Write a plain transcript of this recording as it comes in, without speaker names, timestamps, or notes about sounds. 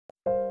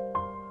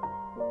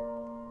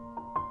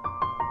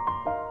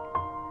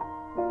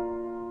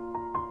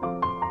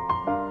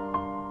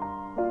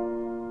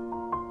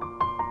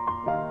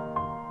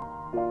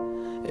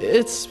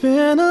It's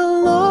been a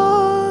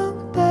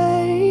long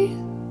day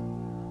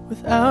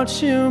without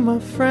you, my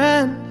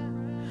friend,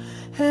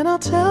 and I'll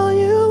tell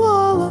you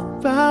all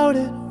about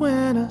it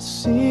when I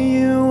see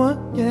you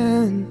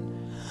again.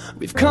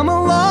 We've come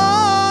a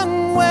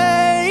long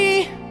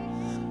way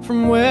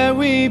from where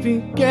we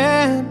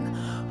began.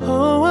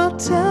 Oh, I'll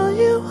tell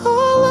you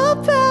all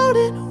about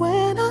it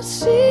when I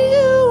see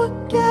you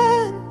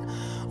again.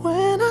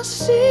 When I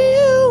see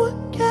you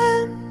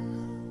again.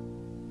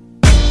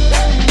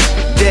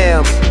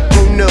 Damn,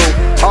 who knew?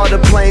 All the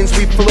planes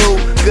we flew,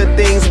 good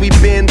things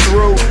we've been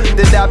through,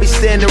 that I'll be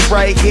standing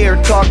right here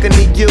talking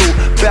to you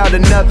about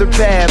another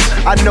path.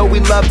 I know we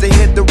love to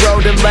hit the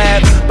road and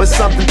laugh, but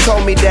something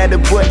told me that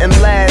it wouldn't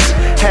last.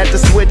 Had to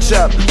switch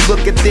up,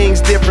 look at things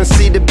different,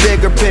 see the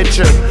bigger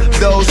picture.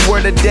 Those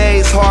were the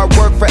days, hard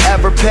work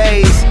forever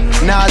pays.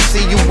 Now I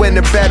see you in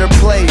a better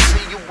place.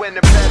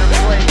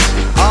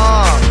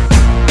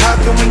 How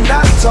can we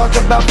not talk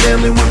about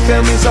family when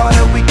family's all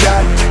that we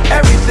got?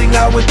 Everything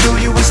I went through,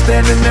 you were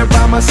standing there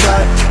by my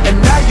side, and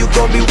now you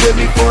gon' be with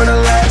me for the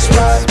last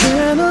ride. It's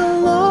been a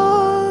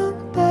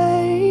long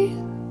day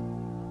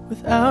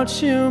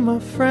without you, my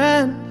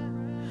friend,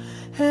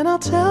 and I'll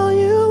tell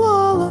you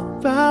all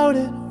about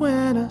it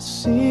when I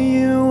see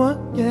you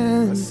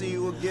again.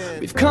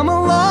 We've come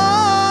a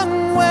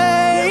long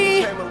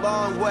way,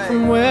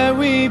 from where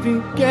we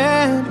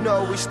began. You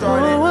know, we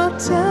started. Oh, I'll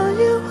tell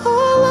you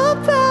all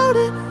about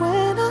it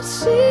when I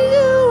see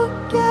you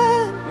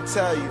again. Let me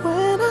tell you.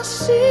 When I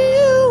see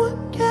you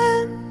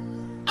again.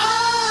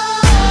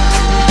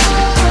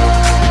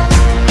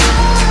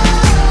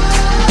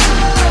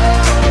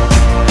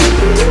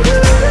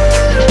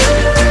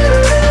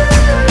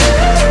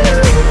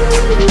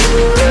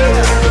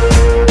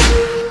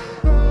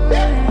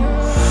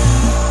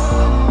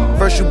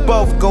 First you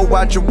both go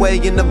out your way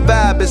and the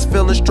vibe is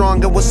feeling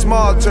strong. And what's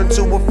small turn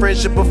to a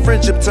friendship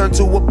turn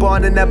to a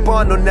bond, and that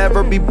bond will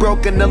never be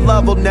broken. The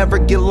love will never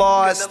get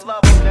lost.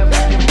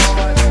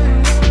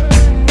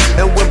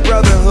 And when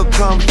brotherhood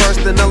come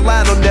first, then the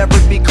line will never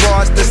be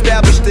crossed.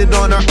 Established it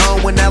on our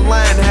own when that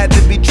line had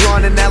to be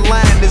drawn, and that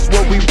line is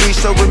what we reach.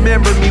 So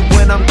remember me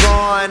when I'm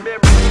gone.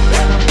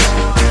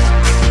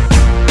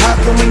 How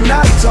can we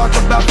not talk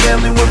about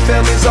family when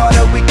family's all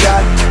that we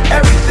got?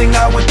 Everything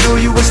I went through,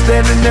 you were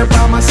standing there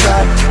by my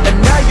side, and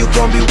now you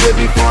gon' be with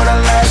me for the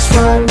last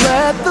ride. So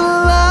let the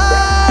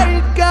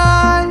light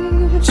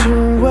guide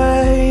your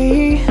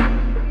way.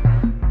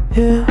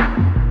 Yeah.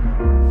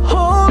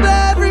 Hold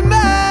every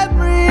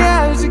memory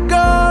as you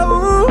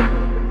go,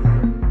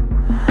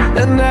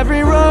 and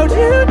every road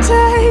you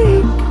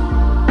take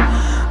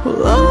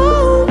will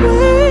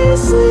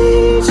always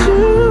lead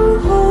you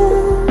home.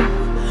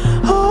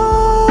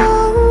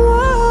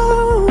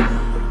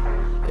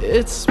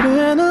 It's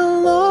been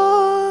a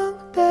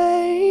long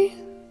day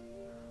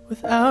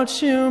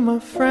without you, my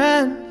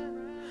friend,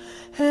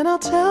 and I'll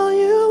tell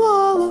you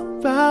all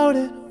about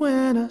it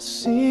when I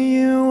see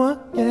you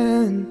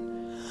again.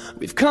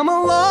 We've come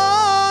a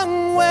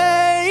long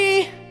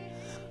way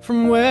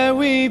from where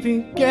we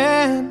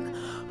began.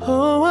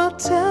 Oh, I'll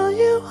tell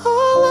you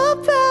all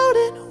about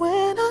it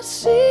when I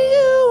see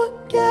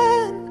you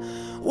again.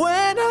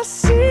 When I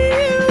see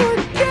you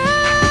again.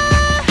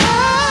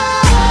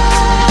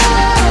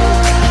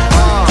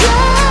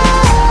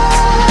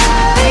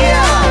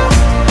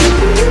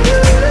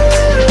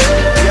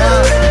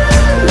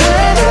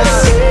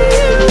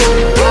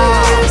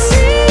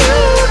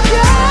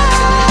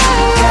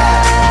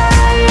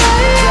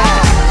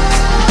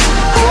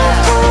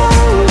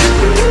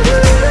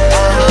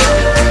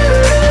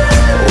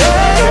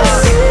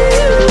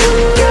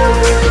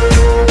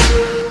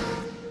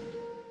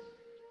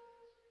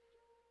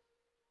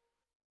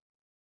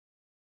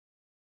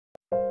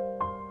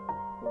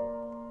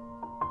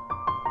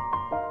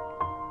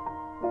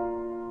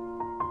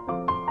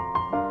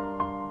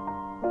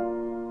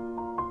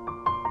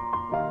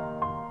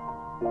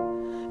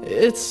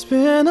 It's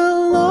been a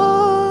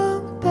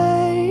long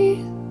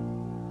day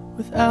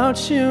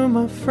without you,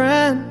 my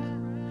friend,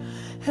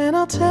 and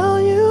I'll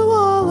tell you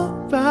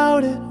all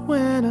about it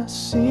when I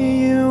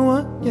see you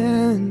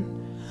again.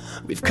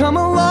 We've come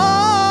a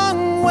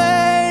long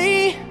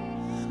way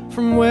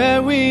from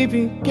where we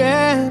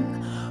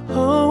began.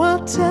 Oh,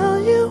 I'll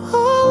tell you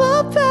all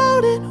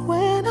about it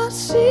when I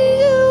see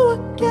you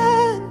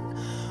again.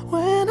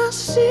 When I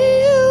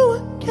see you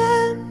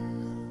again.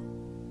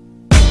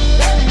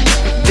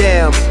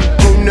 Damn,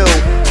 who knew?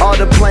 All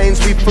the planes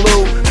we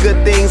flew,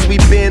 good things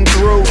we've been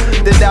through,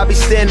 that I'll be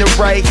standing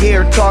right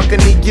here talking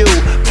to you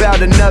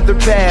about another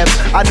path.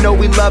 I know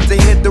we love to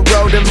hit the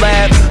road and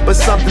laugh, but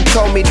something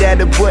told me that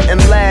it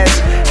wouldn't last.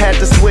 Had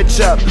to switch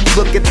up,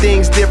 look at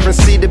things different,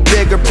 see the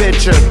bigger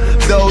picture.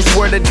 Those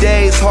were the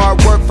days,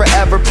 hard work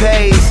forever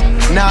pays.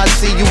 Now I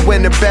see you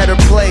in a better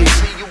place.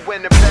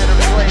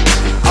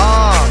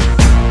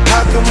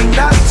 How can we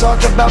not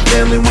talk about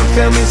family when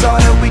family's all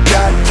that we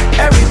got?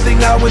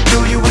 Everything I went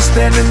through, you were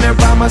standing there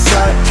by my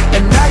side,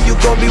 and now you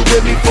gon' be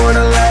with me for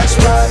the last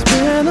ride. It's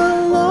been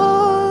a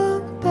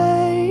long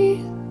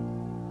day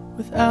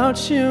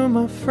without you,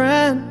 my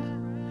friend,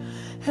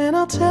 And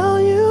I'll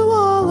tell you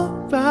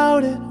all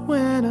about it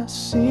when I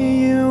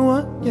see you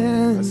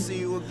again.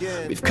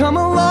 We've come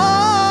a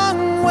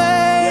long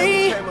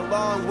way,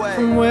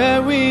 from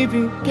where we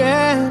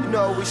began. You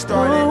know we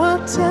started. Oh,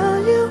 I'll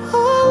tell you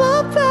all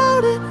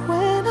about it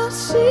when I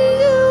see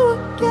you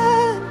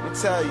again. Let me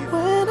tell you.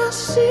 When I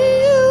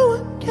see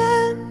you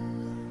again.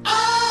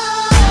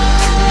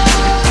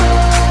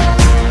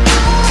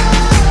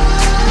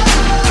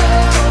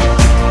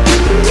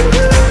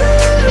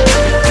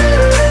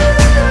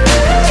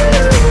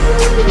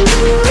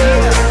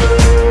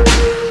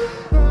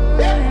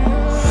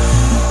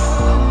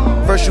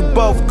 First you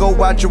both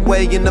go out your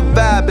way and the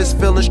vibe is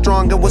feeling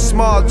strong. And what's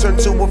small turn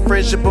to a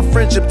friendship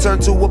turn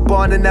to a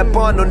bond. And that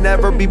bond will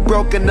never be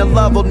broken, the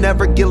love will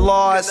never get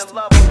lost.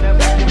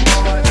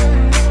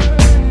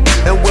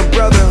 And when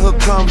brotherhood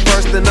come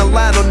first, then the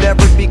line will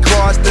never be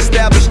crossed.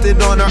 Established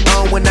it on our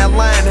own when that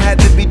line had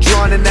to be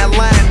drawn. And that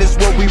line is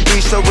what we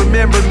reach, so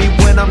remember me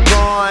when I'm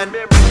gone.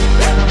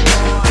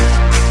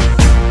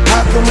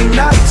 How can we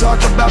not talk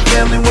about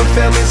family when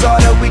family's all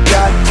that we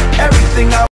got? Everything I